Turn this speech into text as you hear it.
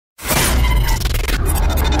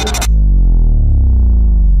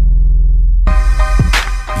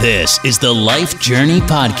This is the Life Journey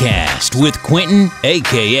Podcast with Quentin,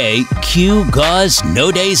 a.k.a. Q Gause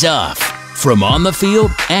No Days Off. From on the field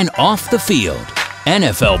and off the field,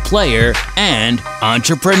 NFL player and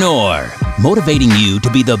entrepreneur. Motivating you to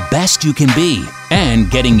be the best you can be and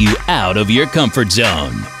getting you out of your comfort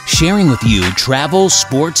zone. Sharing with you travel,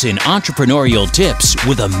 sports, and entrepreneurial tips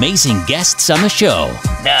with amazing guests on the show.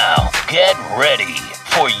 Now, get ready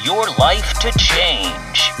for your life to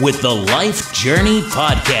change with the Life Journey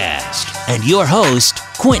Podcast and your host,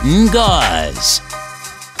 Quentin Gause.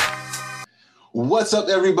 What's up,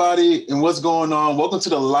 everybody, and what's going on? Welcome to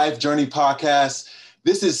the Life Journey Podcast.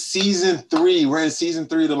 This is season 3. We're in season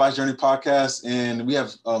 3 of the Life Journey Podcast, and we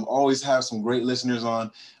have always have some great listeners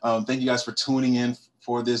on. Thank you guys for tuning in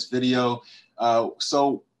for this video.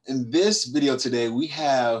 So in this video today, we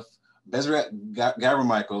have Bserat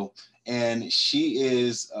Ghremicheal. And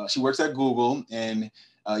she works at Google, and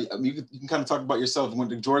you can kind of talk about yourself. You went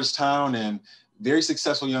to Georgetown, and very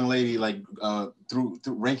successful young lady, like through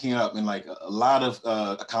ranking up and like a lot of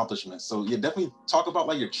accomplishments. So yeah, definitely talk about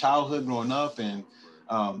like your childhood growing up, and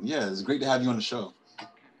yeah, it's great to have you on the show.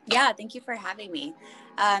 Yeah, thank you for having me.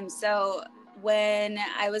 So when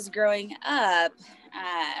I was growing up,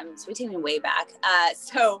 so we take me way back.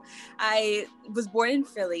 So I was born in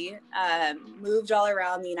Philly, moved all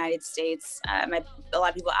around the United States. A lot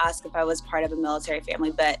of people ask if I was part of a military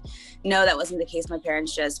family, but no, that wasn't the case. My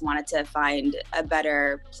parents just wanted to find a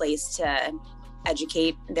better place to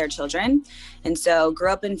educate their children. And so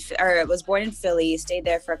was born in Philly, stayed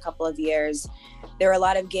there for a couple of years. There were a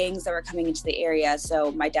lot of gangs that were coming into the area.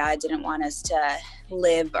 So my dad didn't want us to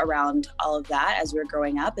live around all of that as we were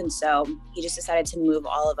growing up. And so he just decided to move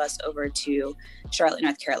all of us over to Charlotte,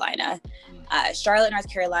 North Carolina. Charlotte, North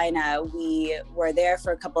Carolina, we were there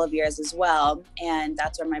for a couple of years as well. And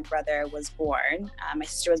that's where my brother was born. My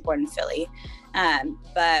sister was born in Philly.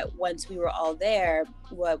 But once we were all there,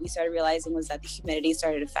 what we started realizing was that the humidity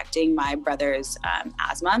started affecting my brother's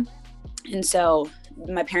asthma. And so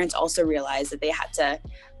my parents also realized that they had to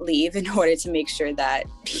leave in order to make sure that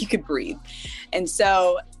he could breathe. And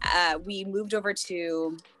so we moved over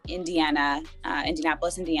to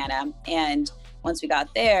Indianapolis, Indiana. And once we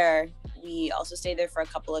got there, we also stayed there for a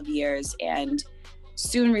couple of years and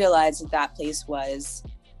soon realized that that place was,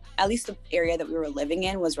 at least the area that we were living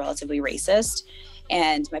in, was relatively racist.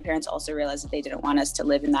 And my parents also realized that they didn't want us to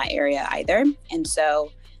live in that area either. And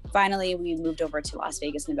so finally, we moved over to Las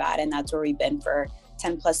Vegas, Nevada, and that's where we've been for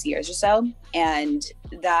 10 plus years or so. And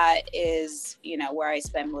that is, where I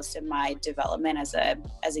spent most of my development as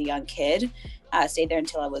a young kid. Stayed there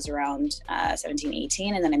until I was around 17,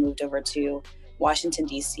 18. And then I moved over to Washington,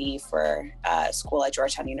 D.C. for school at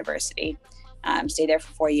Georgetown University. Stayed there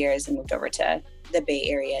for 4 years and moved over to the Bay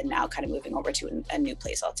Area, and now kind of moving over to a new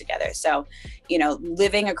place altogether. So,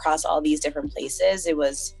 living across all these different places, it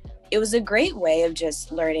was a great way of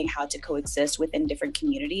just learning how to coexist within different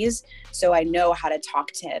communities. So I know how to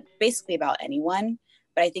talk to basically about anyone.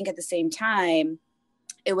 But I think at the same time,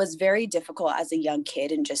 it was very difficult as a young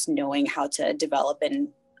kid and just knowing how to develop and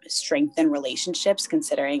strengthen relationships,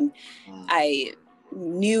 considering I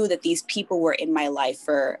knew that these people were in my life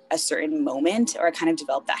for a certain moment, or I kind of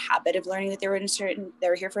developed that habit of learning that they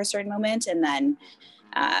were here for a certain moment. And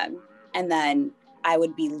then I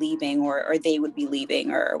would be leaving or they would be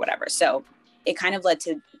leaving or whatever. So it kind of led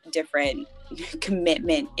to different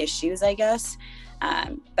commitment issues, I guess.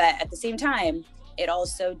 But at the same time, it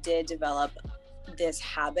also did develop this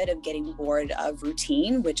habit of getting bored of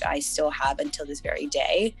routine, which I still have until this very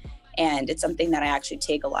day. And it's something that I actually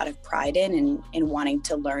take a lot of pride in wanting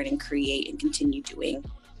to learn and create and continue doing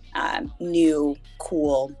new,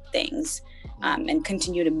 cool things and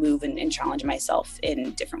continue to move and challenge myself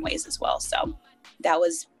in different ways as well. So that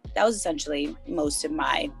was essentially most of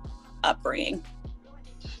my upbringing.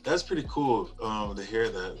 That's pretty cool to hear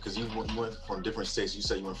that, because you went from different states. You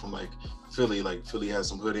said you went from like Philly has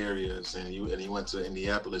some hood areas, and you went to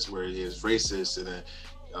Indianapolis where it is racist, and then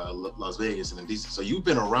Las Vegas, and then DC. So you've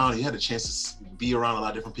been around. You had a chance to be around a lot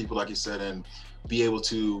of different people, like you said, and be able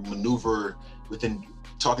to maneuver within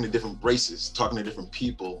talking to different races, talking to different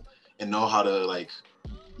people, and know how to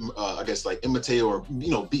I guess imitate or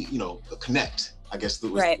connect. I guess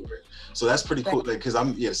right. So that's pretty cool. Because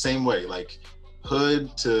I'm the same way. Like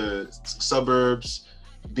hood to suburbs,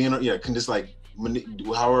 being can just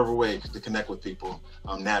however way to connect with people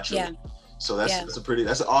naturally. Yeah. So that's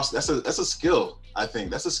a skill. I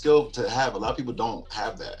think that's a skill to have. A lot of people don't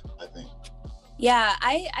have that, I think. Yeah,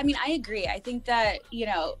 I mean, I agree. I think that,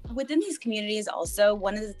 within these communities also,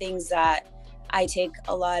 one of the things that I take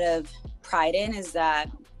a lot of pride in is that,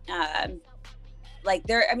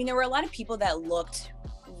 there were a lot of people that looked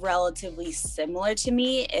relatively similar to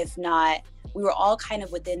me, if not, we were all kind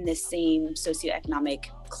of within the same socioeconomic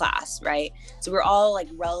class, right? So we're all like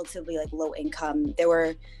relatively like low income. There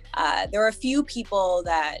were a few people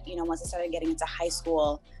that, you know, once I started getting into high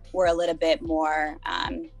school, were a little bit more,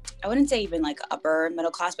 I wouldn't say even like upper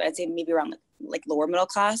middle class, but I'd say maybe around like lower middle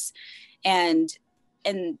class. And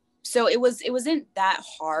so it wasn't that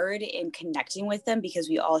hard in connecting with them because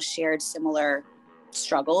we all shared similar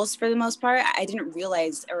struggles for the most part. I didn't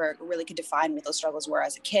realize or really could define what those struggles were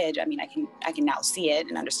as a kid. I mean, I can now see it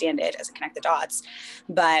and understand it as I connect the dots.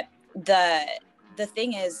 But the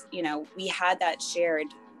thing is, you know, we had that shared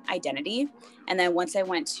identity. And then once I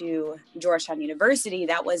went to Georgetown University,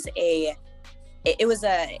 that was it was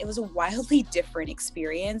a wildly different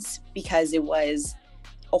experience because it was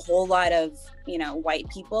a whole lot of, you know, white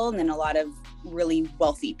people and then a lot of really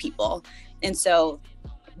wealthy people. And so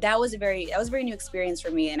that was a very new experience for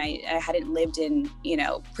me. And I hadn't lived in, you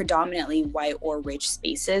know, predominantly white or rich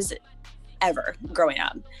spaces ever growing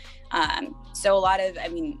up. So a lot of, I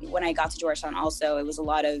mean, when I got to Georgetown also, it was a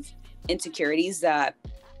lot of insecurities that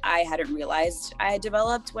I hadn't realized I had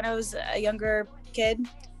developed when I was a younger kid.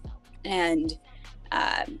 And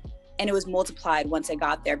it was multiplied once I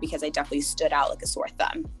got there because I definitely stood out like a sore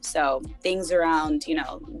thumb. So things around, you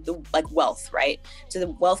know, like wealth, right? So the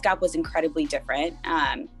wealth gap was incredibly different.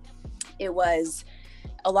 It was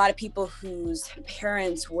a lot of people whose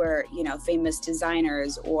parents were, you know, famous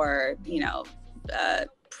designers or, you know,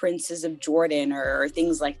 princes of Jordan or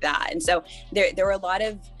things like that. And so there were a lot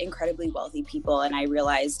of incredibly wealthy people. And I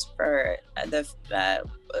realized for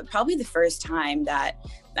probably the first time that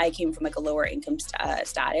I came from like a lower income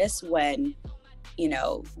status when, you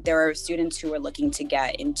know, there were students who were looking to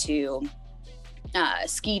get into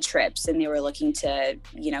ski trips and they were looking to,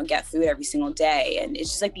 you know, get food every single day. And it's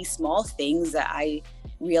just like these small things that I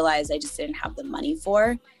realized I just didn't have the money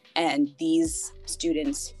for. And these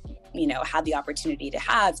students, you know, had the opportunity to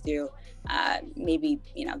have through maybe,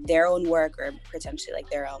 you know, their own work or potentially like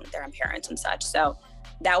their own parents and such. So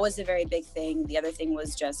that was a very big thing. The other thing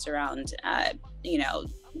was just around, you know,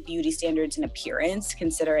 beauty standards and appearance,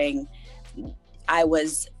 considering I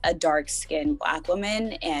was a dark-skinned Black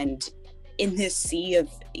woman and in this sea of,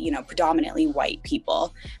 you know, predominantly white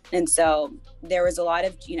people. And so there was a lot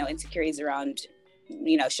of, you know, insecurities around,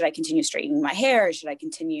 you know, should I continue straightening my hair? Should I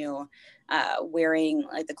continue wearing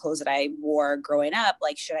like the clothes that I wore growing up?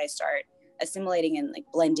 Like, should I start assimilating and like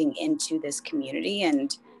blending into this community?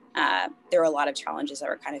 And there were a lot of challenges that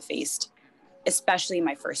were kind of faced, especially in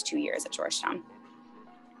my first 2 years at Georgetown.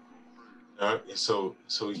 So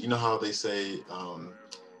you know how they say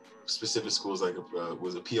specific schools like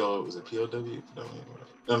was it POW?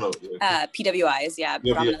 No. Yeah. PWIs, yeah,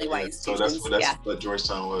 predominantly white institutions. So that's what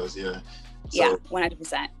Georgetown was, yeah. So, yeah,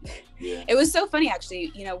 100%. Yeah. It was so funny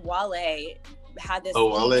actually. You know, Wale had this.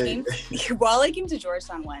 Wale came to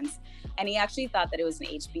Georgetown once, and he actually thought that it was an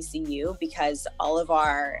HBCU because all of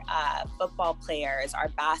our football players, our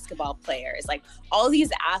basketball players, like all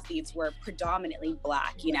these athletes were predominantly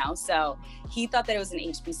Black, you know? So he thought that it was an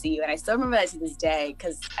HBCU. And I still remember that to this day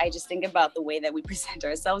because I just think about the way that we present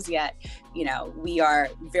ourselves, yet, you know, we are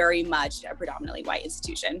very much a predominantly white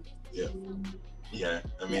institution. Yeah. Yeah.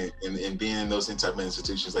 I mean, in being in those type of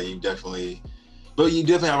institutions, like you definitely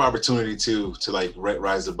have opportunity to like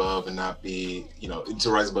rise above and not be, you know,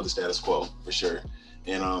 to rise above the status quo for sure.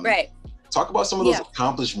 And right. Talk about some of those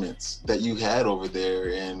accomplishments that you had over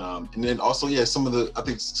there, and then also some of the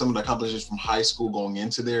accomplishments from high school going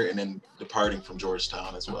into there, and then departing from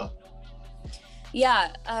Georgetown as well.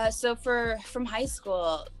 Yeah. So from high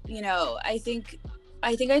school, you know, I think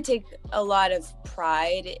I take a lot of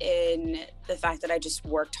pride in the fact that I just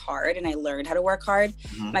worked hard and I learned how to work hard.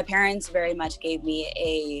 Mm-hmm. My parents very much gave me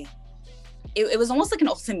it was almost like an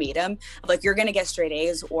ultimatum of like, you're going to get straight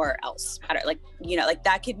A's or else. Like, you know, like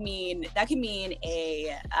that could mean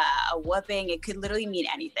a whooping. It could literally mean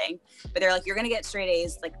anything, but they're like, you're going to get straight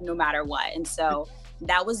A's, like no matter what. And so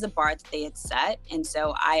that was the bar that they had set. And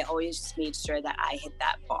so I always just made sure that I hit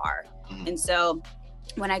that bar. Mm-hmm. And so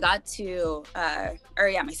when I got to,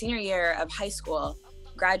 my senior year of high school,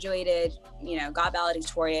 graduated, you know, got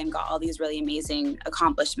valedictorian, got all these really amazing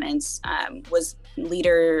accomplishments, was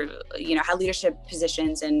leader, you know, had leadership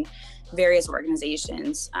positions in various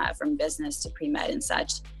organizations, from business to pre-med and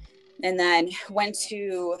such. And then went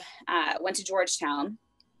to Georgetown.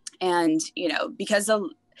 And, you know, because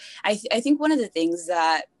I think one of the things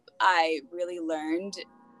that I really learned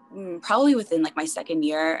probably within like my second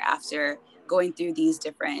year after going through these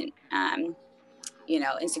different, you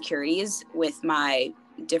know, insecurities with my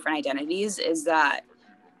different identities is that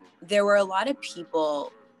there were a lot of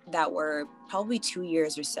people that were probably 2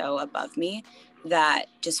 years or so above me that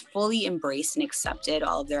just fully embraced and accepted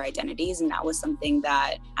all of their identities. And that was something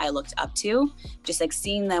that I looked up to, just like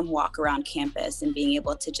seeing them walk around campus and being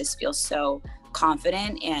able to just feel so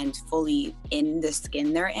confident and fully in the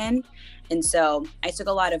skin they're in. And so I took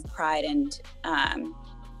a lot of pride and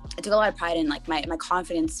like my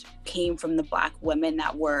confidence came from the Black women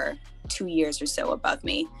that were 2 years or so above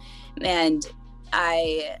me. And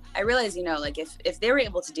I realized, you know, like if they were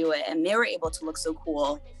able to do it and they were able to look so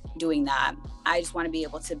cool doing that, I just want to be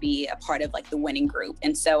able to be a part of like the winning group.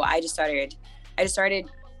 And so I just started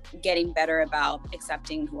getting better about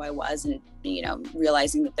accepting who I was and, you know,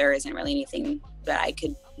 realizing that there isn't really anything that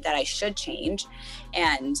I should change,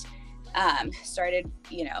 and started,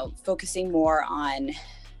 you know, focusing more on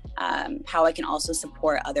how I can also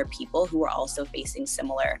support other people who are also facing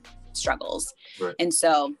similar struggles. Right. And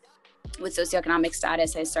so with socioeconomic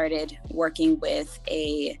status, I started working with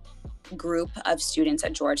a group of students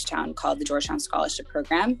at Georgetown called the Georgetown Scholarship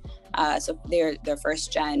Program. So they're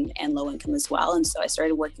first gen and low income as well. And so I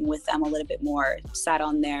started working with them a little bit more, sat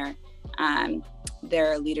on their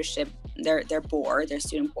leadership, their board, their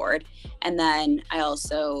student board. And then I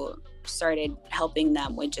also started helping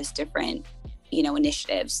them with just different, you know,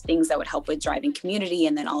 initiatives, things that would help with driving community,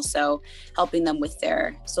 and then also helping them with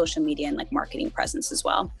their social media and like marketing presence as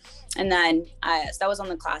well. And then so that was on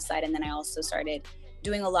the class side. And then I also started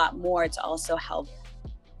doing a lot more to also help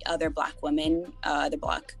other Black women, the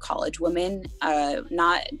Black college women,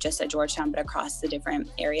 not just at Georgetown, but across the different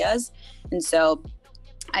areas. And so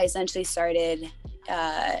I essentially started,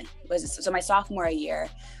 so my sophomore year,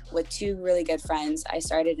 with two really good friends, I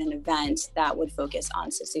started an event that would focus on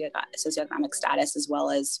socioeconomic status as well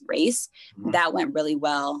as race. Mm-hmm. That went really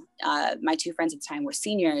well. My two friends at the time were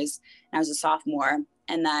seniors, and I was a sophomore.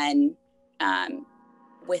 And then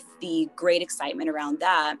with the great excitement around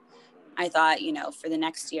that, I thought, you know, for the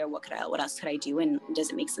next year, what else could I do? And does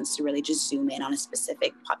it make sense to really just zoom in on a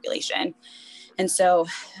specific population? And so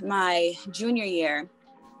my junior year,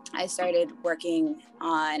 I started working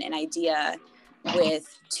on an idea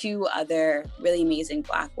with two other really amazing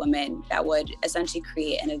Black women that would essentially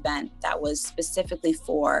create an event that was specifically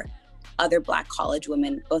for other Black college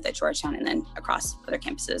women, both at Georgetown and then across other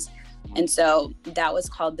campuses. And so that was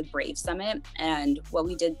called the Brave Summit. And what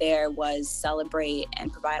we did there was celebrate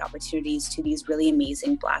and provide opportunities to these really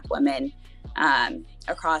amazing Black women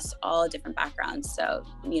across all different backgrounds. So,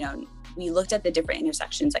 you know, we looked at the different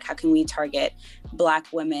intersections, like how can we target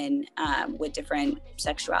Black women with different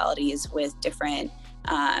sexualities, with different,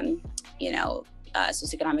 socioeconomic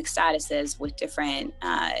statuses, with different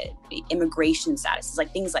immigration statuses,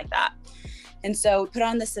 like things like that. And so we put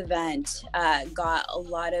on this event, got a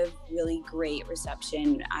lot of really great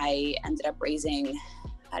reception. I ended up raising,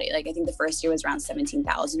 I think the first year was around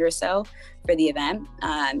 17,000 or so for the event.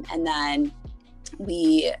 And then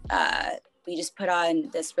we just put on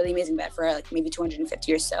this really amazing event for like maybe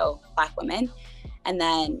 250 or so Black women, and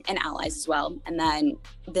allies as well. And then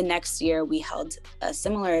the next year we held a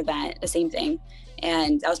similar event, the same thing.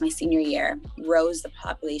 And that was my senior year, rose the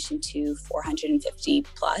population to 450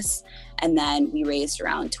 plus. And then we raised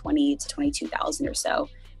around 20 to 22,000 or so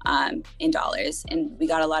in dollars. And we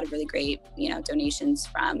got a lot of really great, you know, donations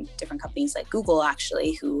from different companies like Google,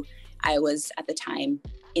 actually, who I was at the time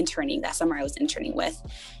that summer I was interning with.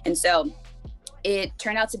 And so it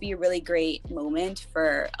turned out to be a really great moment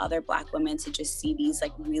for other Black women to just see these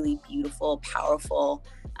like really beautiful, powerful,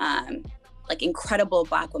 like incredible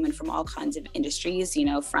Black women from all kinds of industries, you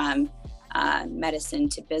know, from medicine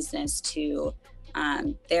to business to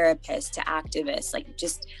therapists to activists, like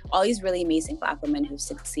just all these really amazing Black women who've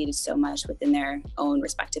succeeded so much within their own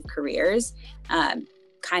respective careers,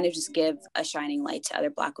 kind of just give a shining light to other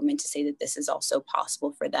Black women to say that this is also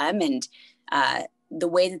possible for them. And the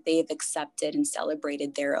way that they've accepted and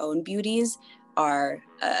celebrated their own beauties are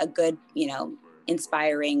a good, you know,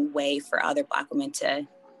 inspiring way for other Black women to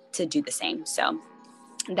do the same. So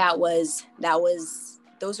those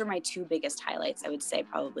are my two biggest highlights, I would say,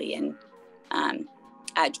 probably in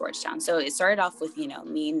at Georgetown. So it started off with, you know,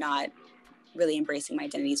 me not really embracing my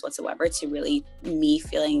identities whatsoever, to really me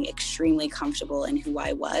feeling extremely comfortable in who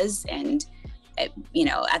I was. And you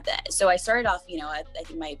know, so I started off, you know, I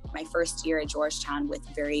think my first year at Georgetown with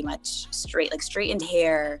very much straightened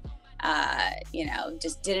hair, you know,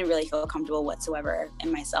 just didn't really feel comfortable whatsoever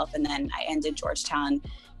in myself. And then I ended Georgetown,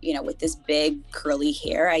 you know, with this big curly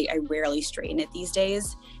hair. I rarely straighten it these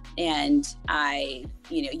days. And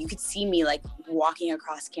you know, you could see me like walking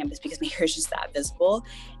across campus because my hair is just that visible,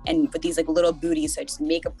 and with these like little booties. So I just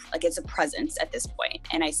make it's a presence at this point.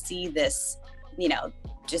 And I see this, you know,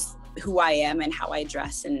 just who I am and how I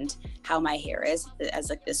dress and how my hair is as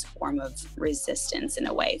like this form of resistance in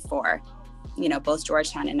a way for, you know, both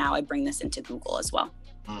Georgetown, and now I bring this into Google as well.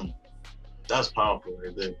 That's powerful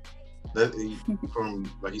right there. That,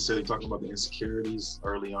 from, like you said, you're talking about the insecurities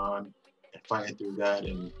early on and fighting through that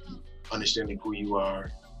and understanding who you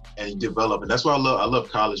are and you develop. And that's why I love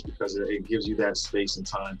college, because it gives you that space and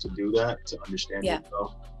time to do that, to understand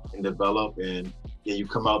yourself and develop. And you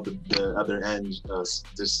come out the other end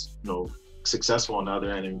just, you know, successful on the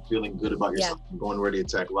other end and feeling good about yourself and going ready to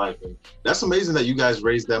attack life. And that's amazing that you guys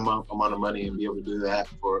raised that amount of money and be able to do that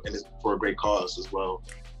for a great cause as well.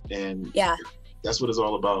 And that's what it's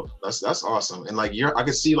all about. That's awesome. And like I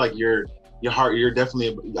can see like your heart. You're definitely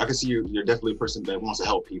a person that wants to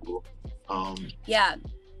help people.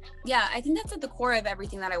 Yeah, I think that's at the core of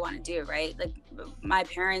everything that I want to do, right? Like my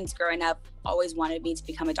parents growing up always wanted me to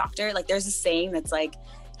become a doctor. Like there's a saying that's like,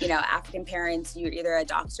 you know, African parents, you're either a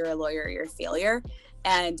doctor, a lawyer, or you're a failure.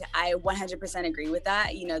 And I 100% agree with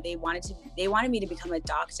that. You know, they wanted me to become a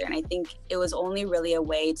doctor. And I think it was only really a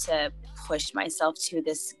way to push myself to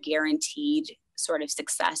this guaranteed sort of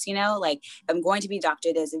success, you know, like if I'm going to be a doctor,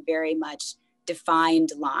 there's a very much defined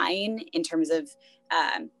line in terms of,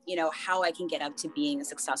 you know, how I can get up to being a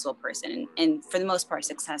successful person. And for the most part,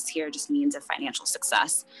 success here just means a financial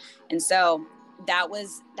success. And so that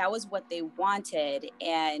was what they wanted.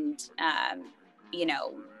 And, you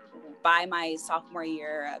know, by my sophomore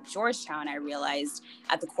year of Georgetown, I realized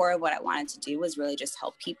at the core of what I wanted to do was really just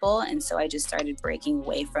help people. And so I just started breaking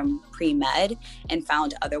away from pre-med and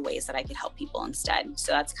found other ways that I could help people instead.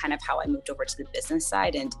 So that's kind of how I moved over to the business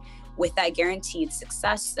side. And with that guaranteed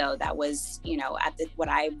success, though, that was, you know, what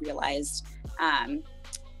I realized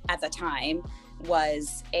at the time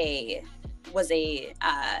was a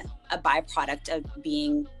byproduct of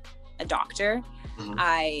being a doctor.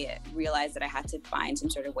 I realized that I had to find some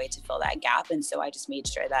sort of way to fill that gap. And so I just made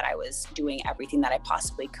sure that I was doing everything that I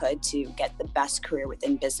possibly could to get the best career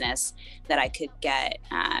within business, that I could get,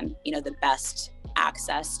 you know, the best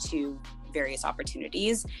access to various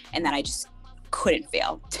opportunities, and that I just couldn't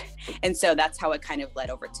fail. And so that's how it kind of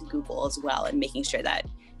led over to Google as well, and making sure that,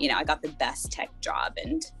 you know, I got the best tech job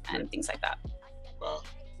and things like that. Wow.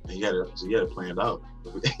 And you got it planned out.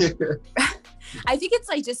 I think it's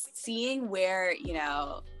like just seeing where, you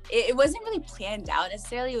know, it wasn't really planned out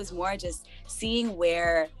necessarily. It was more just seeing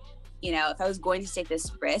where, you know, if I was going to take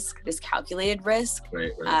this risk, this calculated risk,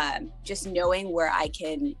 just knowing where I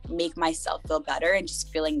can make myself feel better and just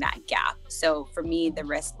filling that gap. So for me, the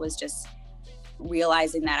risk was just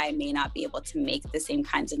realizing that I may not be able to make the same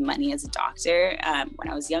kinds of money as a doctor when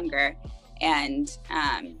I was younger, and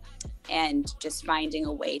just finding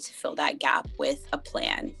a way to fill that gap with a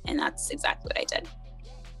plan. And that's exactly what I did.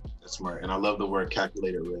 That's smart. And I love the word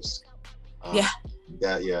calculated risk.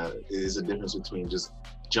 That is a difference between just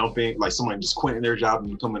jumping, like someone just quitting their job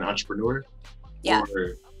and becoming an entrepreneur.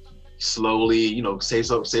 Or slowly, you know,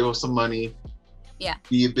 save up some money.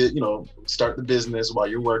 Be a bit, you know, start the business while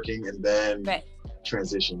you're working, and then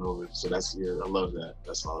transition over. So I love that.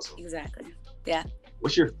 That's awesome. Exactly. Yeah.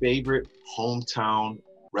 What's your favorite hometown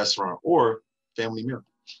restaurant or family meal?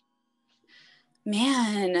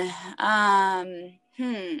 Man,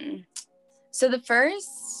 so the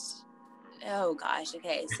first, oh gosh,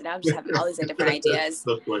 okay, so now I'm just having all these different ideas.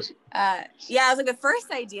 Tough question. I was like, the first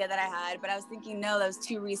idea that I had, but I was thinking, no, that was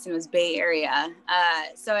too recent, was Bay Area.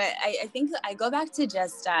 So I think I go back to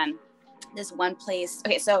just this one place.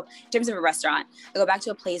 Okay, so in terms of a restaurant, I go back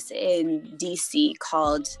to a place in DC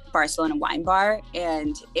called Barcelona Wine Bar,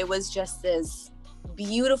 and it was just this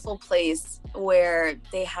beautiful place where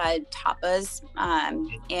they had tapas,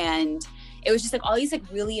 and it was just like all these like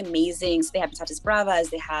really amazing, so they had patatas bravas,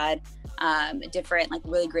 they had different like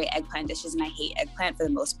really great eggplant dishes, and I hate eggplant for the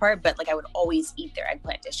most part, but like I would always eat their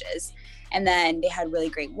eggplant dishes. And then they had really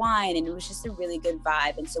great wine, and it was just a really good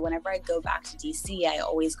vibe. And so whenever I go back to DC, I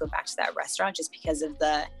always go back to that restaurant just because of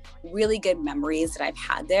the really good memories that I've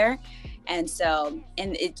had there. And so,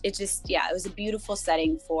 and it just, it was a beautiful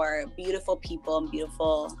setting for beautiful people and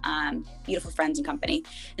beautiful friends and company.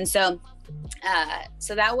 And so,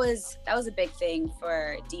 so that was a big thing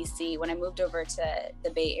for DC. When I moved over to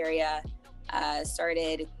the Bay Area,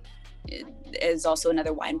 started is also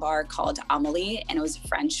another wine bar called Amelie, and it was a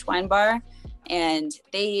French wine bar, and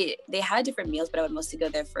they had different meals, but I would mostly go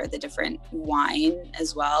there for the different wine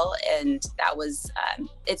as well. And that was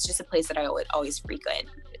it's just a place that I would always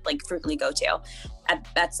frequently go to.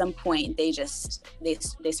 At some point they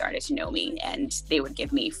started to know me, and they would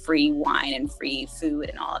give me free wine and free food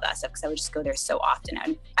and all of that stuff because I would just go there so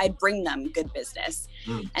often. I'd bring them good business.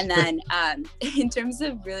 And then in terms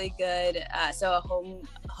of really good, so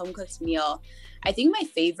a home cooked meal, I think my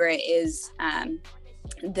favorite is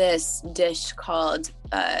this dish called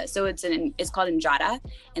it's called injera,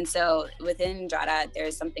 and so within injera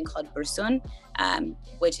there's something called bursun,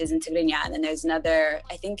 which is in Tigrinya, and then there's another,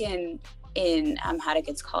 I think in Amharic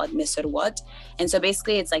it's called misirwat. And so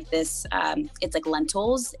basically it's like this, it's like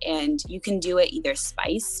lentils, and you can do it either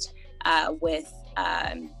spiced with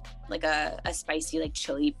like a spicy like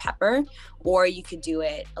chili pepper, or you could do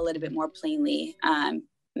it a little bit more plainly,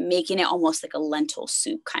 making it almost like a lentil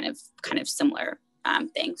soup kind of similar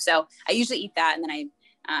thing. So I usually eat that, and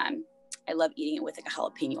then I love eating it with like a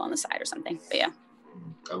jalapeno on the side or something. But yeah,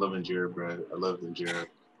 I love injera bread. I love injera,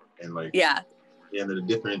 and like yeah, and the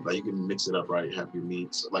different, like you can mix it up, right? You have your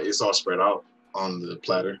meats, like it's all spread out on the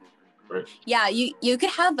platter, right? Yeah, you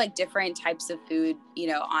could have like different types of food,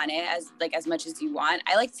 on it as much as you want.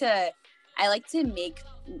 I like to make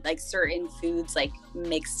like certain foods like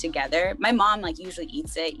mixed together. My mom like usually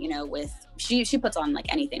eats it, with she puts on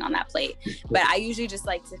like anything on that plate. But I usually just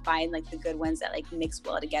like to find like the good ones that like mix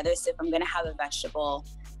well together. So if I'm gonna have a vegetable,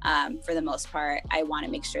 for the most part, I want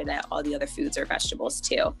to make sure that all the other foods are vegetables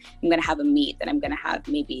too. I'm gonna have a meat, then I'm gonna have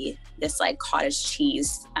maybe this like cottage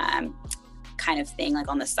cheese kind of thing like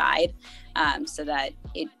on the side, so that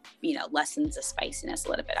it lessens the spiciness a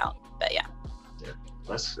little bit out. But yeah,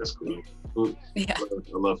 that's cool. Food. Yeah,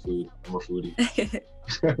 I love food. I'm a foodie.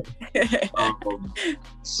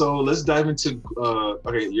 So let's dive into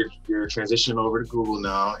okay, you're transitioning over to Google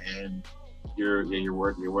now, and you're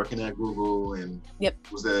working at Google, and yep.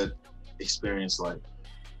 What was that experience like?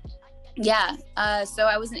 Yeah, so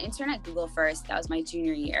I was an intern at Google first. That was my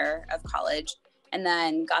junior year of college, and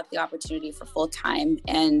then got the opportunity for full-time.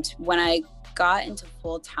 And when I got into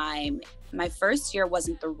full-time, my first year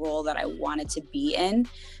wasn't the role that I wanted to be in,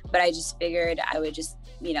 but I just figured I would just,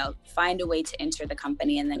 find a way to enter the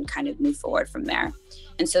company and then kind of move forward from there.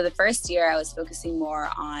 And so the first year I was focusing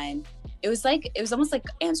more on, it was almost like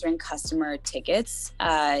answering customer tickets.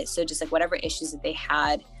 So just like whatever issues that they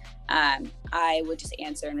had, I would just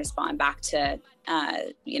answer and respond back to,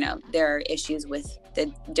 their issues with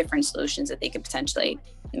the different solutions that they could potentially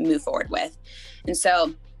move forward with. And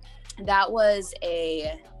so that was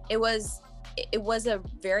it was a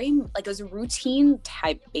very, like, it was a routine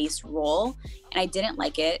type based role, and I didn't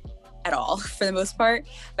like it at all for the most part.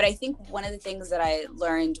 But I think one of the things that I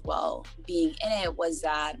learned while being in it was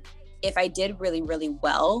that if I did really, really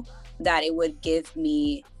well, that it would give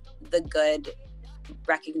me the good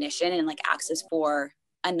recognition and like access for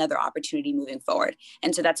another opportunity moving forward.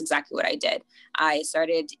 And so that's exactly what I did. I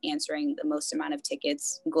started answering the most amount of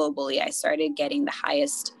tickets globally. I started getting the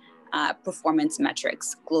highest performance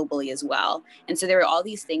metrics globally as well. And so there were all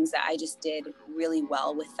these things that I just did really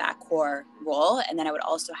well with that core role. And then I would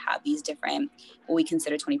also have these different, what we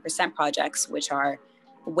consider 20% projects, which are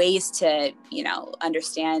ways to,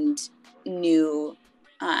 understand new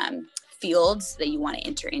fields that you want to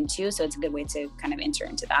enter into. So it's a good way to kind of enter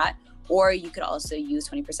into that. Or you could also use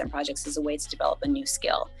 20% projects as a way to develop a new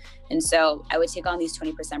skill. And so I would take on these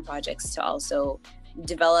 20% projects to also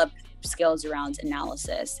develop skills around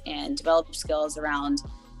analysis and develop skills around,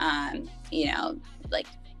 like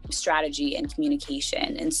strategy and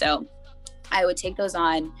communication. And so I would take those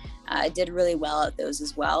on. I did really well at those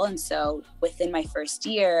as well. And so within my first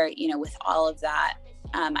year, with all of that,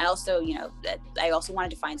 I also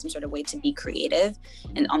wanted to find some sort of way to be creative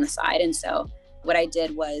and on the side. And so what I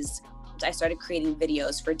did was I started creating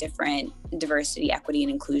videos for different diversity, equity,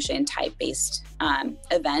 and inclusion type-based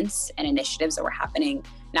events and initiatives that were happening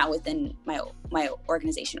not within my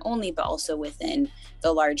organization only, but also within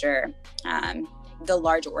the larger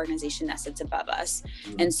organization that sits above us.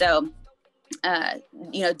 Mm-hmm. And so,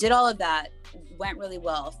 did all of that, went really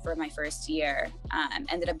well for my first year,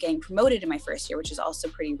 ended up getting promoted in my first year, which is also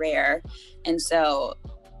pretty rare. And so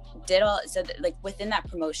within that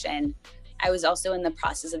promotion, I was also in the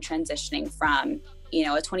process of transitioning from,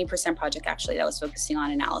 a 20% project actually that was focusing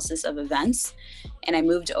on analysis of events. And I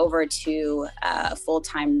moved over to a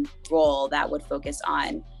full-time role that would focus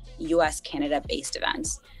on US, Canada based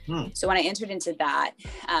events. So when I entered into that,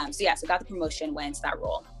 so got the promotion, went into that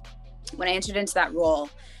role. When I entered into that role,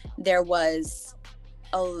 it was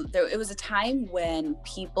a time when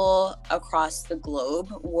people across the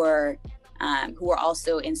globe were, who were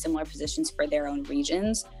also in similar positions for their own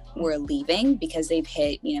regions, were leaving because they've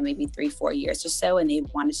hit, maybe 3-4 years or so, and they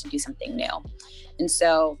wanted to do something new. And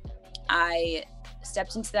so I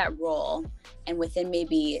stepped into that role, and within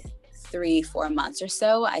maybe 3-4 months or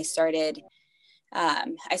so, I started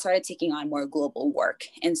taking on more global work.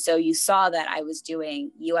 And so you saw that I was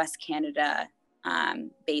doing US, Canada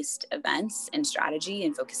based events and strategy,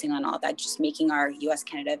 and focusing on all that, just making our US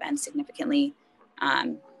Canada events significantly,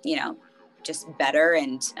 just better,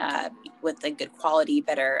 and with like good quality,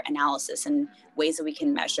 better analysis, and ways that we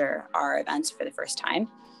can measure our events for the first time.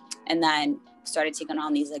 And then started taking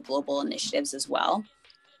on these like global initiatives as well.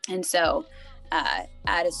 And so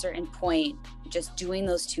at a certain point, just doing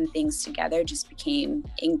those two things together just became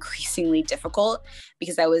increasingly difficult,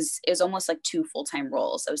 because it was almost like two full-time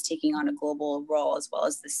roles. I was taking on a global role as well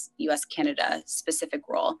as this US Canada specific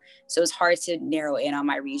role. So it was hard to narrow in on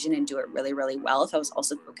my region and do it really, really well if I was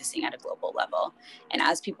also focusing at a global level. And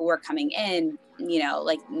as people were coming in,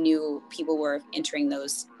 like new people were entering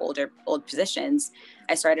those old positions,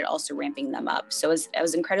 I started also ramping them up. So I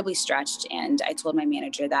was incredibly stretched, and I told my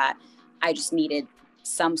manager that I just needed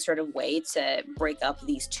some sort of way to break up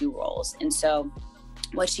these two roles. And so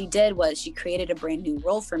what she did was she created a brand new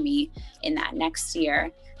role for me in that next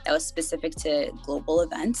year that was specific to global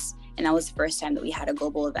events. And that was the first time that we had a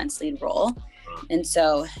global events lead role. And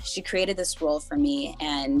so she created this role for me,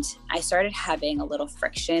 and I started having a little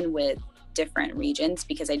friction with different regions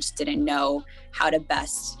because I just didn't know how to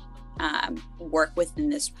best work within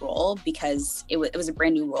this role, because it was a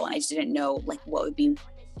brand new role, and I just didn't know like what would be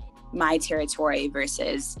my territory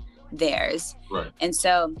versus theirs. Right. And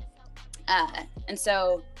so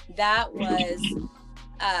that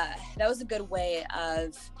was a good way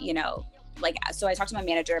of, so I talked to my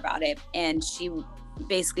manager about it, and she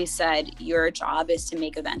basically said, your job is to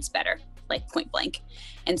make events better, like point blank.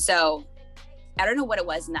 And so I don't know what it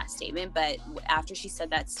was in that statement, but after she said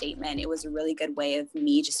that statement, it was a really good way of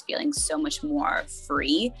me just feeling so much more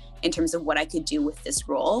free in terms of what I could do with this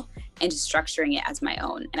role and just structuring it as my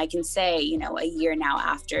own. And I can say, a year now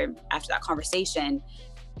after that conversation,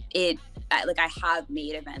 I have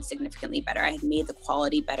made events significantly better. I have made the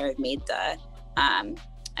quality better.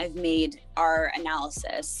 I've made our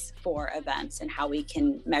analysis for events and how we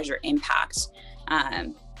can measure impact at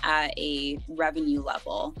a revenue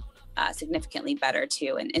level significantly better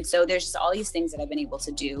too. And so there's just all these things that I've been able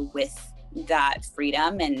to do with that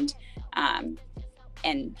freedom. And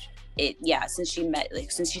since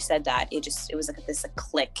she said that, it was like this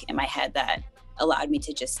click in my head that allowed me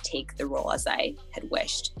to just take the role as I had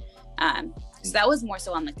wished. So that was more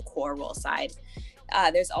so on like the core role side.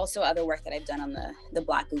 There's also other work that I've done on the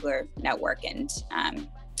Black Googler network and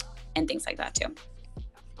things like that too.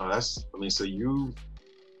 Oh, so you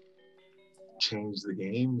changed the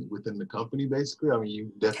game within the company, basically. I mean,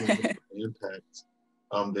 you definitely made an impact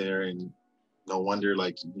there, and no wonder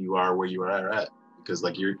like you are where you are at, because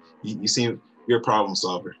like you seem, you're a problem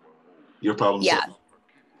solver. You're a problem solver.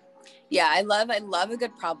 Yeah, I love a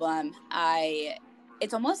good problem.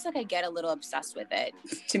 It's almost like I get a little obsessed with it,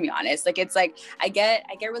 to be honest. Like, it's like, I get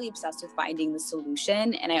really obsessed with finding the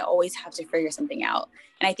solution, and I always have to figure something out.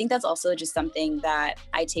 And I think that's also just something that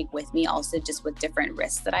I take with me also, just with different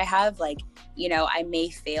risks that I have. Like, I may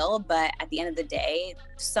fail, but at the end of the day,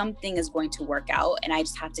 something is going to work out, and I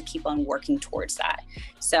just have to keep on working towards that.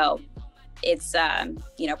 So it's,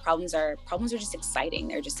 problems are just exciting.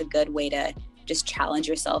 They're just a good way to just challenge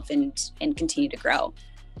yourself and continue to grow.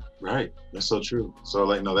 Right. That's so true. So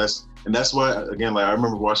like, no, that's why, again, like I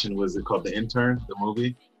remember watching, was it called The Intern, the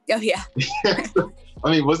movie? Oh yeah.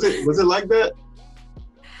 I mean, was it like that?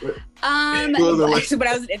 When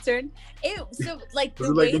I was an intern, I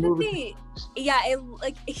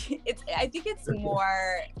think it's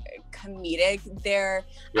more comedic there.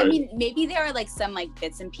 Right. I mean, maybe there are like some like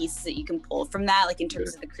bits and pieces that you can pull from that, like in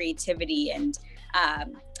terms of the creativity and,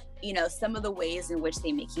 some of the ways in which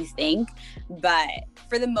they make you think, but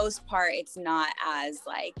for the most part, it's not as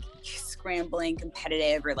like scrambling,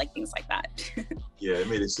 competitive, or like things like that. Yeah, it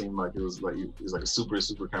made it seem like it was like a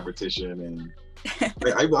super competition, and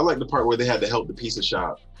I like the part where they had to help the pizza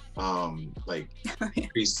shop,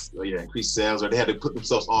 increase sales, or they had to put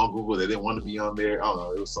themselves on Google. They didn't want to be on there. I don't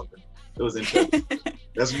know. It was something. It was interesting.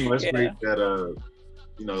 That's great that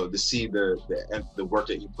to see the work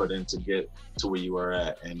that you put in to get to where you are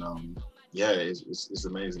at, and it's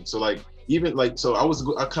amazing. So like, even like, so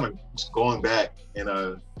I kind of going back and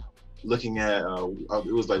looking at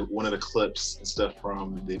it was like one of the clips and stuff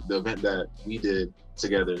from the event that we did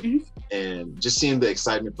together, and just seeing the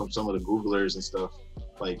excitement from some of the Googlers and stuff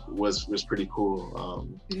like was pretty cool.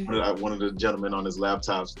 One of the gentlemen on his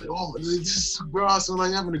laptop was like, "Oh, this is super awesome!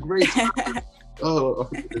 Like, having a great time." Oh,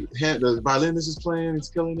 the violinist is playing; he's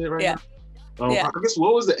killing it right now. I guess,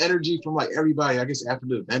 what was the energy from like everybody? I guess after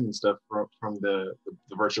the event and stuff from the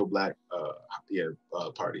virtual Black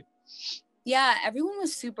party. Yeah, everyone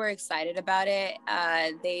was super excited about it.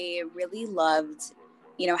 They really loved,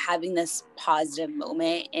 having this positive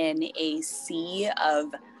moment in a sea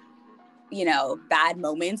of, bad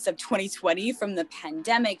moments of 2020, from the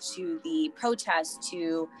pandemic to the protests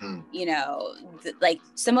to, like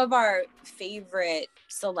some of our favorite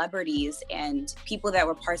celebrities and people that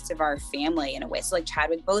were parts of our family in a way. So like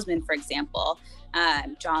Chadwick Boseman, for example,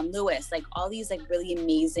 John Lewis, like all these like really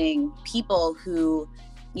amazing people who,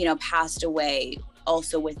 passed away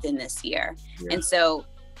also within this year. Yeah. And so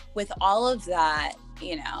with all of that,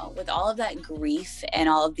 with all of that grief and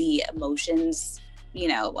all of the emotions,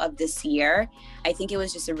 of this year, I think it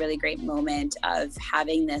was just a really great moment of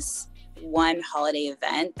having this one holiday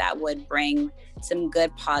event that would bring some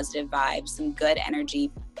good positive vibes, some good energy,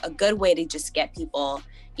 a good way to just get people,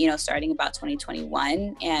 starting about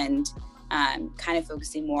 2021 and kind of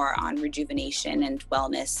focusing more on rejuvenation and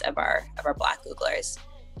wellness of our Black Googlers.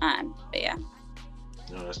 But yeah.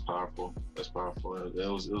 No, that's powerful. That's powerful. It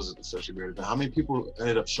was such a great event. How many people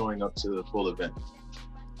ended up showing up to the full event?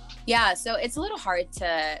 Yeah, so it's a little hard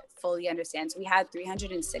to fully understand. So we had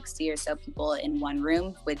 360 or so people in one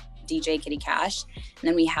room with DJ Kitty Cash, and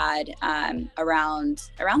then we had around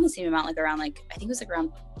the same amount, I think it was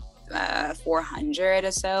around 400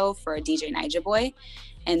 or so for DJ Nija Boy,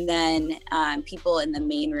 and then people in the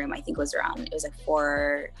main room, I think it was like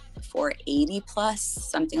 480 plus,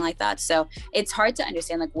 something like that. So it's hard to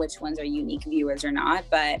understand like which ones are unique viewers or not,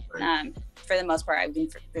 but for the most part, I can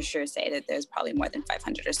for sure say that there's probably more than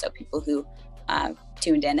 500 or so people who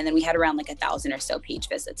tuned in. And then we had around like 1,000 or so page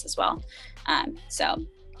visits as well. So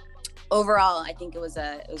overall, I think it was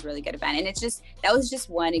a really good event. And that was just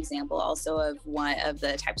one example also of one of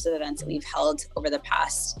the types of events that we've held over the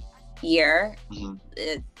past year.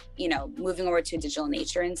 Moving over to a digital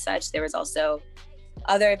nature and such, there was also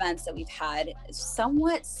other events that we've had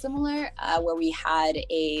somewhat similar, where we had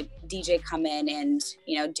a DJ come in and,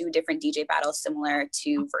 do different DJ battles similar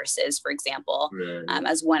to Versus, for example,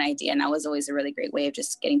 as one idea. And that was always a really great way of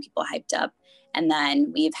just getting people hyped up. And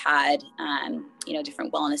then we've had,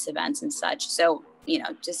 different wellness events and such. So,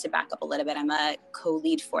 just to back up a little bit, I'm a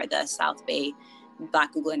co-lead for the South Bay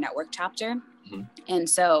Black Googler Network chapter. Mm-hmm. And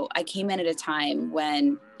so I came in at a time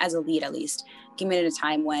when, as a lead at least,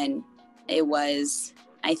 when it was,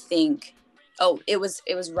 I think, it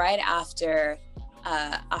was right after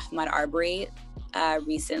Ahmaud Arbery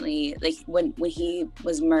recently, like when he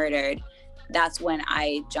was murdered. That's when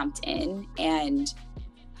I jumped in, and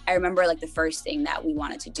I remember like the first thing that we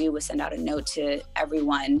wanted to do was send out a note to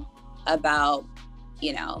everyone about,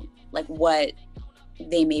 like what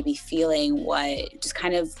they may be feeling, just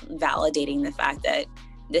kind of validating the fact that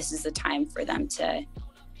this is the time for them to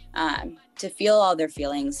feel all their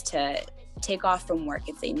feelings, to take off from work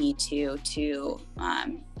if they need to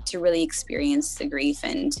really experience the grief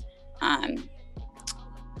and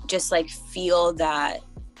just like feel that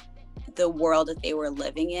the world that they were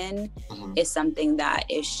living in is something that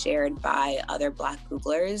is shared by other Black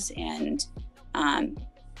Googlers, and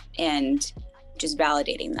just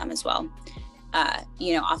validating them as well.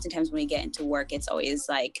 Oftentimes when we get into work, it always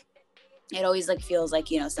feels like,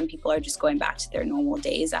 some people are just going back to their normal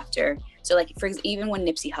days after. So like, even when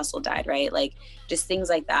Nipsey Hussle died, right? Like just things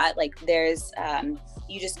like that, like there's,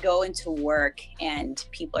 you just go into work and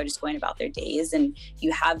people are just going about their days, and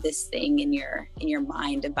you have this thing in your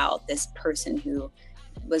mind about this person who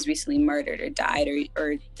was recently murdered or died,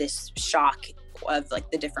 or this shock of like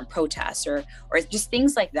the different protests or just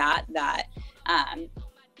things like that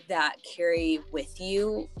carry with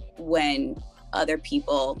you when other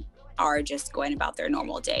people are just going about their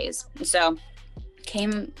normal days. And so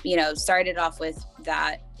started off with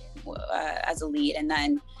that as a lead, and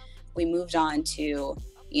then we moved on to,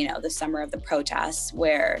 the summer of the protests,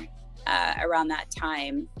 where around that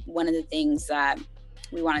time, one of the things that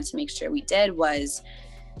we wanted to make sure we did was,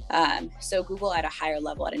 so Google at a higher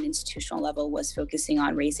level, at an institutional level, was focusing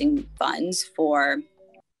on raising funds for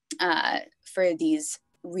these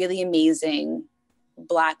really amazing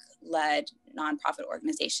Black-led nonprofit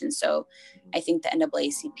organizations. So I think the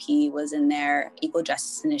NAACP was in there, Equal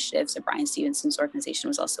Justice Initiative, so Brian Stevenson's organization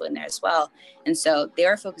was also in there as well. And so they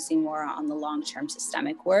are focusing more on the long-term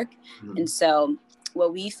systemic work. And so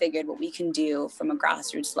what we can do from a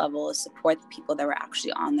grassroots level is support the people that were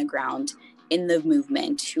actually on the ground in the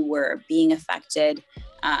movement, who were being affected,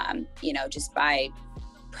 just by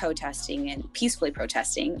protesting and peacefully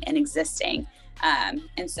protesting and existing.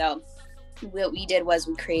 And so what we did was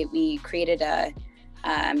we created a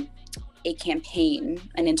campaign,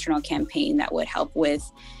 an internal campaign that would help with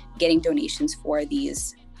getting donations for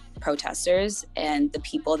these protesters and the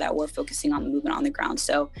people that were focusing on the movement on the ground.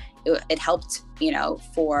 So it helped,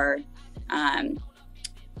 for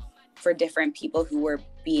different people who were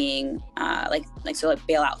being like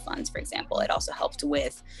bailout funds, for example. It also helped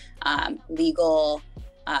with legal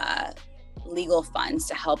funds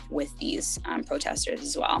to help with these protesters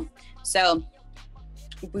as well. So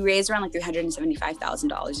we raised around like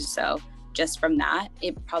 $375,000 or so just from that.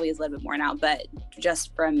 It probably is a little bit more now, but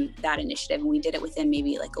just from that initiative. And we did it within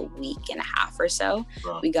maybe like a week and a half or so.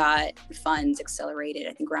 Wow. We got funds accelerated,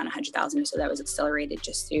 I think around 100,000 or so that was accelerated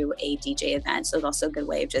just through a DJ event. So it's also a good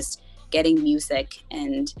way of just getting music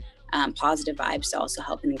and positive vibes to also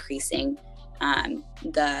help in increasing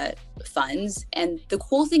the funds. And the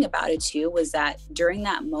cool thing about it too was that during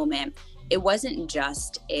that moment, it wasn't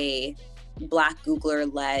just a Black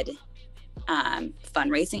Googler-led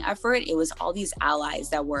fundraising effort. It was all these allies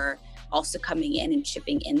that were also coming in and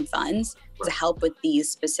chipping in funds to help with these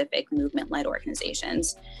specific movement-led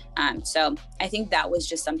organizations. So I think that was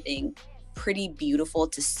just something pretty beautiful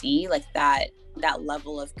to see, like that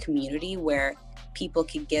level of community where people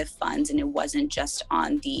could give funds, and it wasn't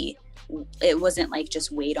like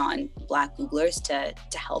just wait on Black Googlers to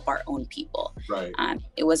help our own people. Right.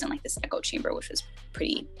 It wasn't like this echo chamber, which was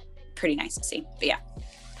pretty nice to see. But yeah.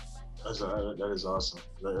 That is awesome.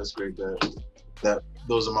 That's great that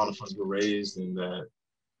those amount of funds were raised, and that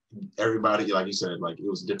everybody, like you said, like it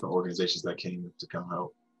was different organizations that came to come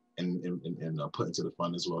help and put into the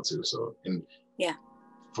fund as well too. So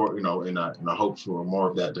for and I hope for more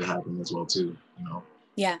of that to happen as well too.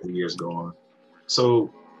 As the years go on.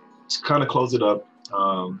 So to kind of close it up,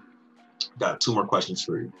 got two more questions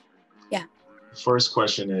for you. Yeah. The first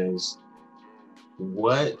question is,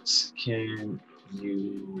 what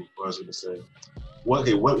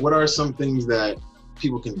are some things that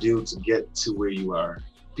people can do to get to where you are?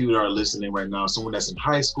 People that are listening right now, someone that's in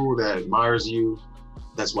high school that admires you,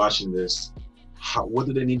 that's watching this, what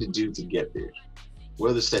do they need to do to get there?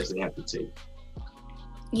 What are the steps they have to take?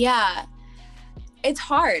 Yeah, it's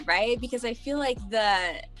hard, right? Because I feel like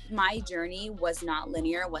my journey was not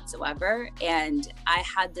linear whatsoever. And I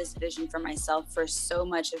had this vision for myself for so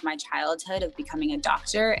much of my childhood of becoming a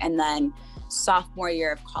doctor. And then sophomore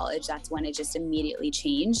year of college, that's when it just immediately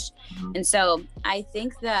changed. Mm-hmm. And so I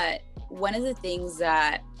think that one of the things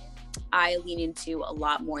that I lean into a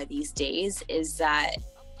lot more these days is that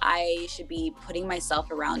I should be putting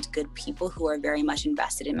myself around good people who are very much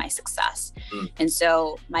invested in my success. Mm. And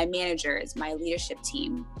so my managers, my leadership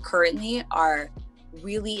team currently are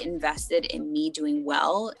really invested in me doing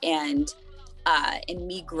well and in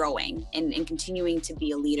me growing and continuing to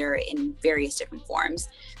be a leader in various different forms.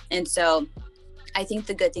 And so I think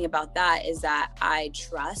the good thing about that is that I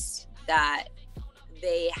trust that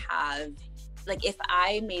they have, like, if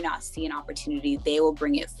I may not see an opportunity, they will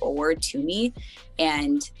bring it forward to me,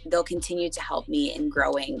 and they'll continue to help me in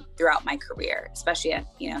growing throughout my career, especially at,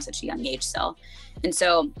 such a young age still. And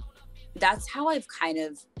so that's how I've kind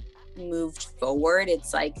of moved forward.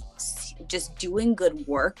 It's like just doing good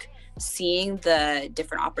work, seeing the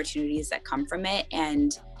different opportunities that come from it.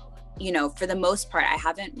 And, for the most part, I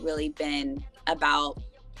haven't really been about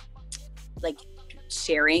like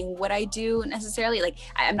sharing what I do necessarily. Like,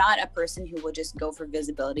 I'm not a person who will just go for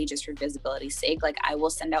visibility just for visibility's sake. Like, I will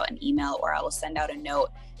send out an email or I will send out a note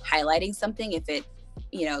highlighting something if it,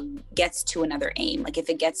 gets to another aim. Like if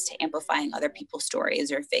it gets to amplifying other people's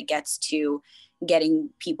stories, or if it gets to getting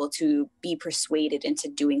people to be persuaded into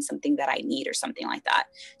doing something that I need or something like that.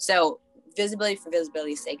 So visibility for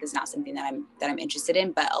visibility's sake is not something that I'm interested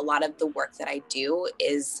in, but a lot of the work that I do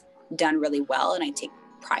is done really well, and I take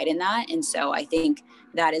pride in that. And so I think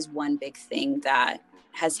that is one big thing that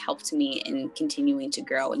has helped me in continuing to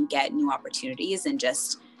grow and get new opportunities and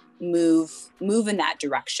just move in that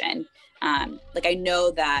direction. Like I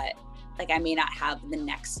know that I may not have the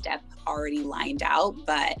next step already lined out,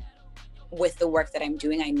 but with the work that I'm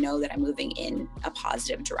doing, I know that I'm moving in a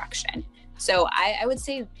positive direction. So I would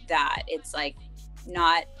say that it's like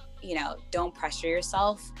not, don't pressure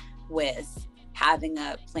yourself with having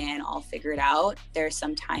a plan all figured out. There's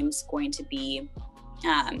sometimes going to be,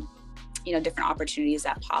 different opportunities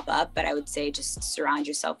that pop up, but I would say just surround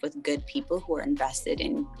yourself with good people who are invested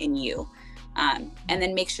in you. And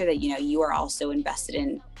then make sure that, you are also invested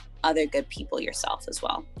in other good people yourself as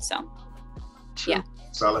well. So, True. Yeah.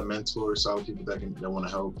 Solid mentors, solid people that want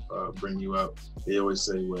to help bring you up. They always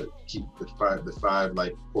say keep the five,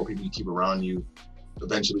 like 4 people you keep around you.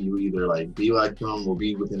 Eventually you either like be like them or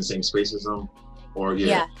be within the same space as them, or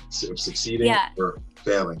succeeding or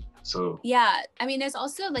failing. So I mean, there's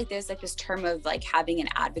also there's this term of having an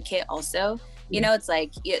advocate also.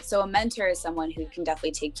 It's so a mentor is someone who can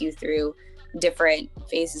definitely take you through different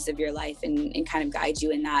phases of your life and kind of guide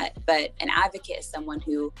you in that. But an advocate is someone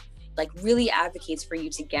who like really advocates for you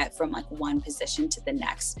to get from like one position to the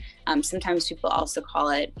next. Sometimes people also call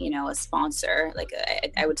it, you know, a sponsor. Like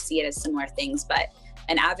I would see it as similar things, but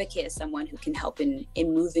an advocate is someone who can help in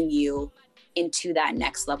moving you into that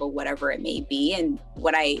next level, whatever it may be. And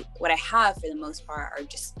what I have for the most part are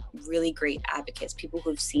just really great advocates, people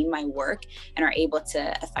who've seen my work and are able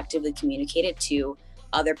to effectively communicate it to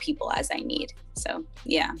other people as I need. So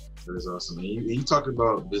yeah. That is awesome. And you talked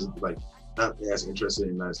about like not as interested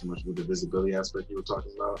in that so much with the visibility aspect you were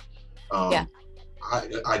talking about. Yeah.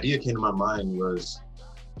 Idea came to my mind was,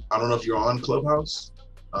 I don't know if you're on Clubhouse,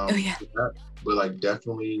 Oh yeah. but like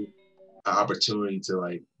definitely an opportunity to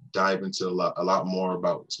like dive into a lot more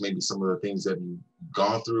about maybe some of the things that you've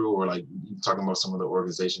gone through, or like you talking about some of the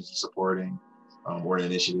organizations you're supporting, or the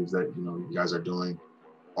initiatives that you guys are doing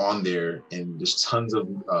on there. And there's tons of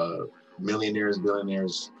millionaires,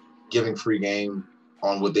 billionaires giving free game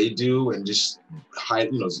on what they do, and just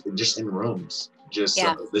just in rooms, just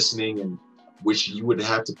listening, and which you would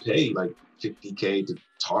have to pay like $50K to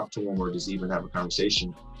talk to them or just even have a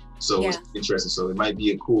conversation. So it's interesting. So it might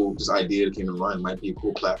be a cool, this idea that came to mind, might be a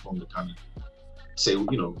cool platform to kind of say,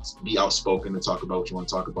 be outspoken and talk about what you want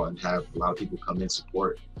to talk about, and have a lot of people come in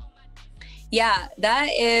support. Yeah,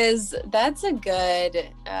 that's a good,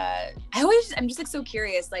 I'm just like so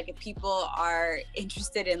curious, like if people are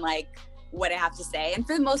interested in like what I have to say. And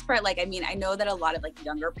for the most part, like, I mean, I know that a lot of like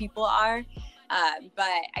younger people are,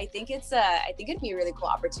 but I think it'd be a really cool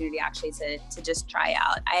opportunity actually to just try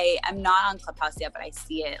out. I'm not on Clubhouse yet, but I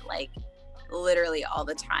see it like literally all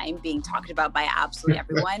the time being talked about by absolutely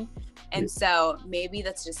everyone. And so maybe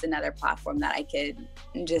that's just another platform that I could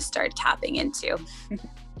just start tapping into.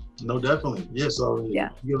 No, definitely. Yeah. So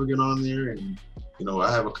you ever get on there, and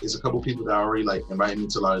it's a couple people that already like invite me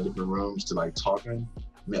to a lot of different rooms to like talking.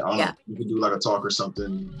 I mean, I don't know, you could do like a talk or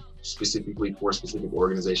something specifically for a specific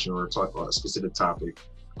organization, or talk about a specific topic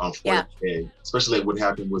for the day. Especially like what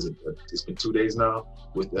happened it's been 2 days now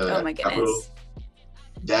with oh my Capital. goodness.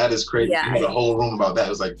 That is crazy. Yeah. The whole room about that. It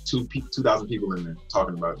was like 2,000 people in there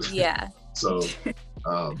talking about it. Yeah. So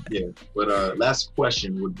But last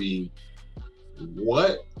question would be,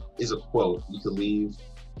 what is a quote you could leave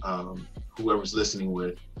whoever's listening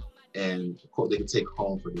with, and a quote they can take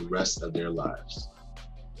home for the rest of their lives?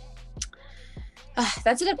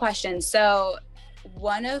 That's a good question. So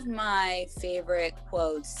one of my favorite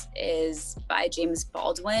quotes is by James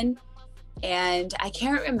Baldwin, and I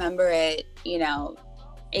can't remember it,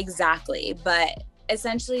 exactly, but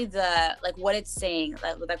essentially what it's saying,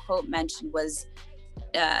 what that quote mentioned was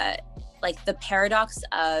like the paradox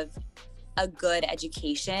of a good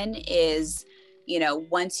education is,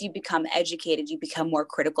 once you become educated, you become more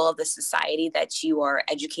critical of the society that you are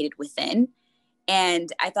educated within.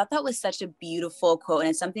 And I thought that was such a beautiful quote. And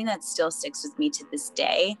it's something that still sticks with me to this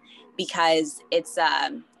day, because it's,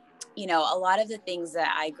 a lot of the things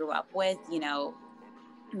that I grew up with,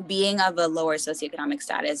 being of a lower socioeconomic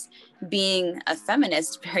status, being a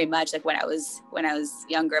feminist very much, like when I was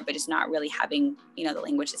younger, but just not really having, the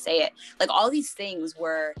language to say it. Like all these things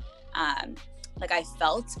were, like I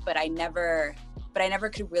felt, but I never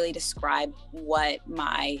could really describe what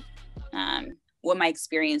my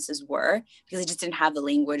experiences were, because I just didn't have the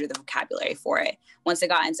language or the vocabulary for it. Once I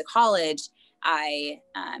got into college,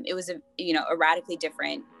 it was a radically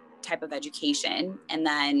different type of education. And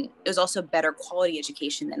then it was also better quality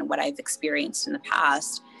education than what I've experienced in the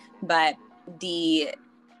past. But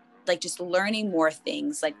just learning more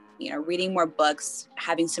things, like, reading more books,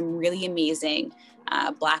 having some really amazing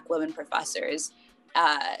Black women professors,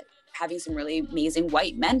 having some really amazing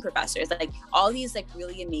white men professors, like all these like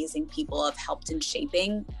really amazing people have helped in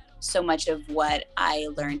shaping so much of what I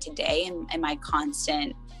learned today, and my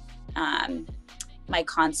constant like,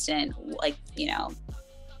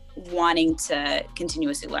 wanting to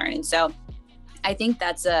continuously learn. And so I think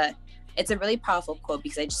it's a really powerful quote,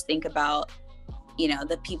 because I just think about,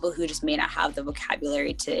 the people who just may not have the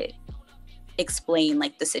vocabulary to explain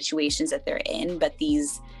like the situations that they're in, but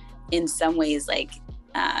these, in some ways, like,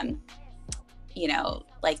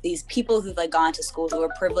 like these people who've like gone to school, who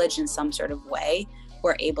are privileged in some sort of way,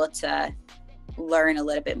 were able to learn a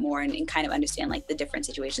little bit more and kind of understand like the different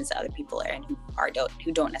situations that other people are in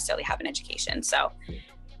who don't necessarily have an education. So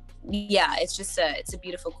yeah, it's a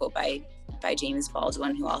beautiful quote by James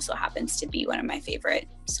Baldwin, who also happens to be one of my favorite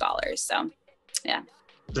scholars. So yeah.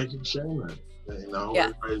 Thank you for sharing that.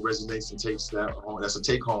 Everybody resonates and takes that home. That's a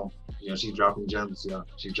take home. She's dropping gems. Yeah,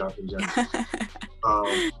 she's dropping gems.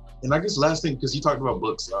 And I guess last thing, because you talked about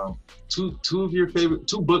books, two of your favorite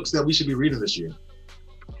books that we should be reading this year.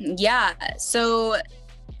 Yeah. So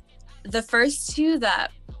the first two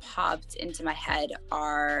that popped into my head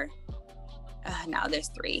are now there's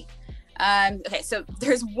three. Okay, so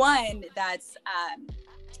there's one that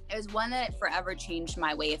forever changed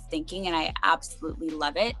my way of thinking, and I absolutely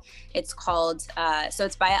love it. It's called, so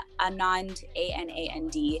it's by Anand,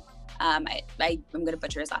 Anand. I'm going to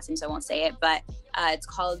butcher his last name, so I won't say it, but it's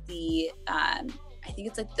called I think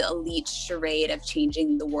it's like the elite charade of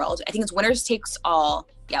changing the world. I think it's winner takes all,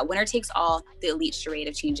 the elite charade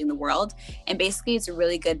of changing the world. And basically it's a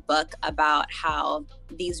really good book about how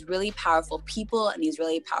these really powerful people and these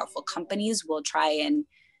really powerful companies will try and,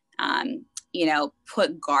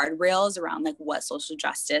 put guardrails around like what social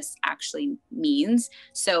justice actually means.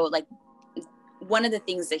 So like one of the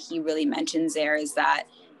things that he really mentions there is that,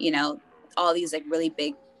 all these like really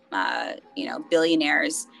big,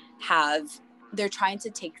 billionaires they're trying to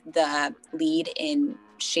take the lead in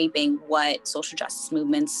shaping what social justice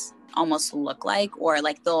movements almost look like, or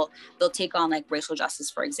like they'll take on like racial justice,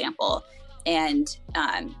 for example, and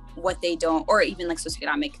what they don't, or even like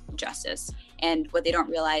socioeconomic justice. And what they don't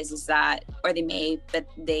realize is that, or but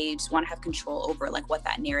they just want to have control over like what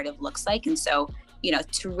that narrative looks like. And so,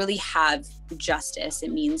 to really have justice,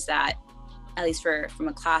 it means that, at least from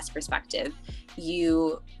a class perspective,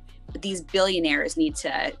 these billionaires need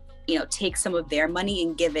to, take some of their money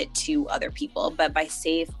and give it to other people. But by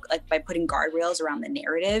putting guardrails around the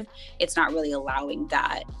narrative, it's not really allowing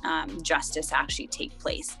that justice to actually take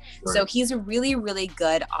place. Right. So he's a really, really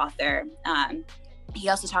good author. He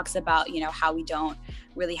also talks about, how we don't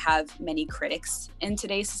really have many critics in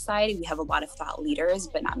today's society. We have a lot of thought leaders,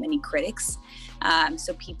 but not many critics.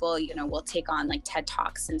 So people, will take on like TED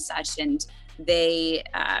Talks and such, and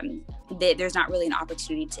there's not really an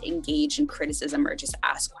opportunity to engage in criticism or just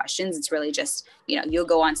ask questions. It's really just, you'll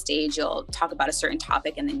go on stage, you'll talk about a certain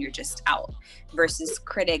topic, and then you're just out, versus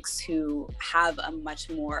critics who have a much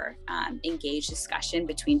more engaged discussion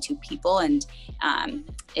between two people. And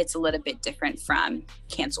it's a little bit different from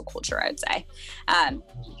cancel culture, I'd say.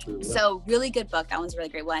 So really good book. That one's a really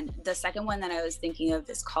great one. The second one that I was thinking of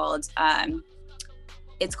is called, I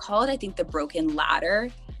think, The Broken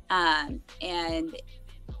Ladder. And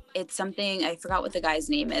it's something, I forgot what the guy's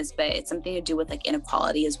name is, but it's something to do with like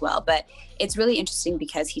inequality as well. But it's really interesting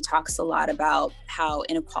because he talks a lot about how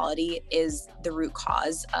inequality is the root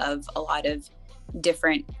cause of a lot of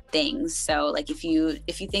different things. So like if you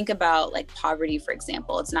think about like poverty, for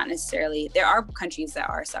example, it's not necessarily, there are countries that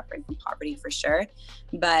are suffering from poverty for sure,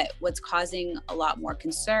 but what's causing a lot more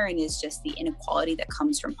concern is just the inequality that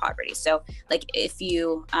comes from poverty. So like if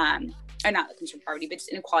you, or not that comes from poverty, but just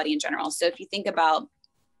inequality in general. So if you think about,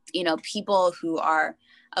 people who are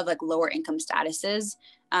of like lower income statuses,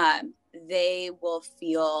 they will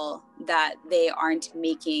feel that they aren't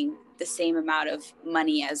making the same amount of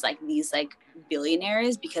money as like these like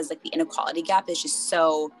billionaires, because like the inequality gap is just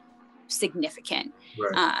so significant.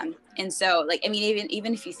 Right. And so like, I mean,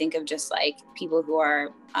 even if you think of just like people who are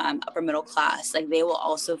upper middle class, like they will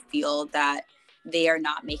also feel that they are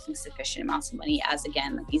not making sufficient amounts of money as,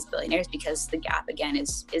 again, like these billionaires, because the gap again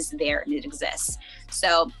is there and it exists.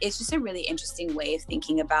 So it's just a really interesting way of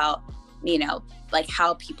thinking about, like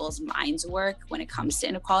how people's minds work when it comes to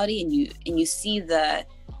inequality, and you see the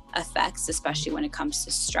effects, especially when it comes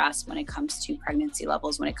to stress, when it comes to pregnancy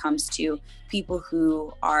levels, when it comes to people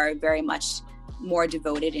who are very much more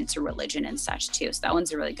devoted into religion and such too. So that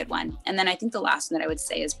one's a really good one. And then I think the last one that I would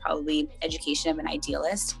say is probably Education of an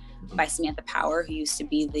Idealist by Samantha Power, who used to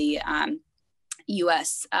be the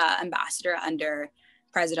U.S. ambassador under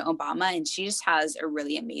President Obama. And she just has a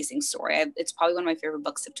really amazing story. It's probably one of my favorite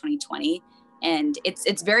books of 2020. And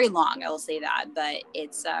it's very long, I will say that, but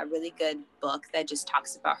it's a really good book that just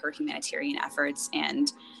talks about her humanitarian efforts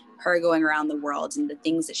and her going around the world and the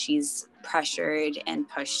things that she's pressured and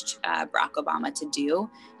pushed Barack Obama to do,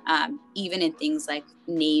 even in things like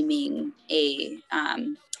naming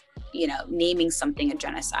naming something a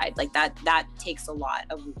genocide. Like that takes a lot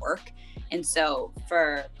of work. And so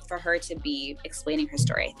for her to be explaining her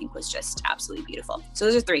story, I think was just absolutely beautiful. So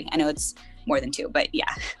those are three. I know it's more than two, but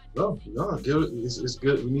yeah. No, it's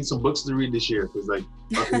good. We need some books to read this year, because like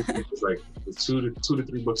I think it's like two to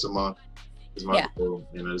three books a month is my goal,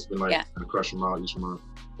 and I just been like trying to crush them out each month.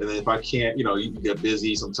 And then if I can't, you get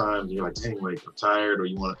busy sometimes, and you're like, dang, like I'm tired, or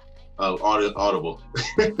you want Audible.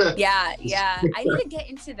 Yeah. I need to get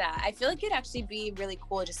into that. I feel like it'd actually be really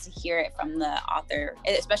cool just to hear it from the author,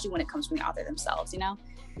 especially when it comes from the author themselves,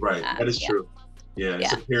 Right, that is true. Yeah,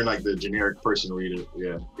 instead of hearing like the generic person read it,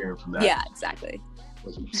 hearing from that. Yeah, exactly.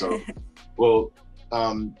 So, well, I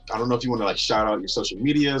don't know if you want to like shout out your social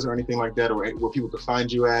medias or anything like that, or where people can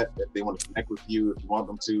find you at, if they want to connect with you, if you want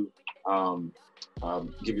them to,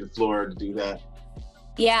 give you the floor to do that.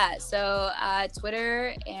 Yeah, so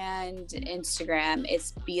Twitter and Instagram,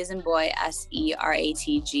 it's B as in boy,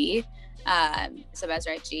 SERATG, so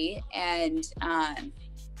Bserat G. And I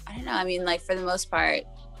don't know, I mean, like for the most part,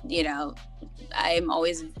 you know, I'm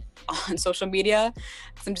always on social media.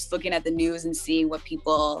 So I'm just looking at the news and seeing what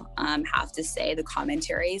people have to say, the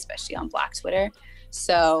commentary, especially on Black Twitter.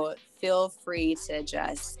 So feel free to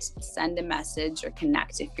just send a message or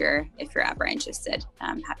connect if you're ever interested.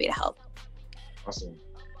 I'm happy to help. Awesome.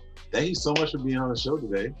 Thank you so much for being on the show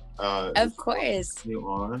today. Of course. You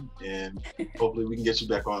on, and hopefully we can get you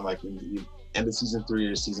back on like in the end of season 3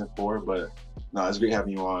 or season 4. But no, it's great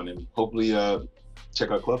having you on, and hopefully check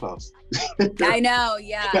out Clubhouse. I know,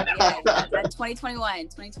 yeah. 2021.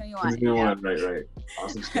 Yeah. Right.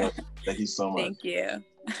 Awesome stuff. Thank you so much. Thank you.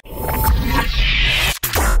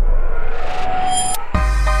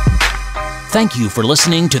 Thank you for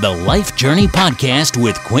listening to the Life Journey Podcast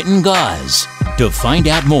with Quentin Gause. To find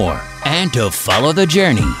out more and to follow the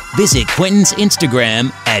journey, visit Quentin's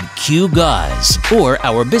Instagram at QGause or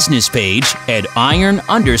our business page at iron_visuals.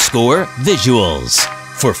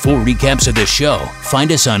 For full recaps of the show,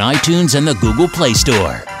 find us on iTunes and the Google Play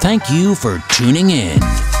Store. Thank you for tuning in.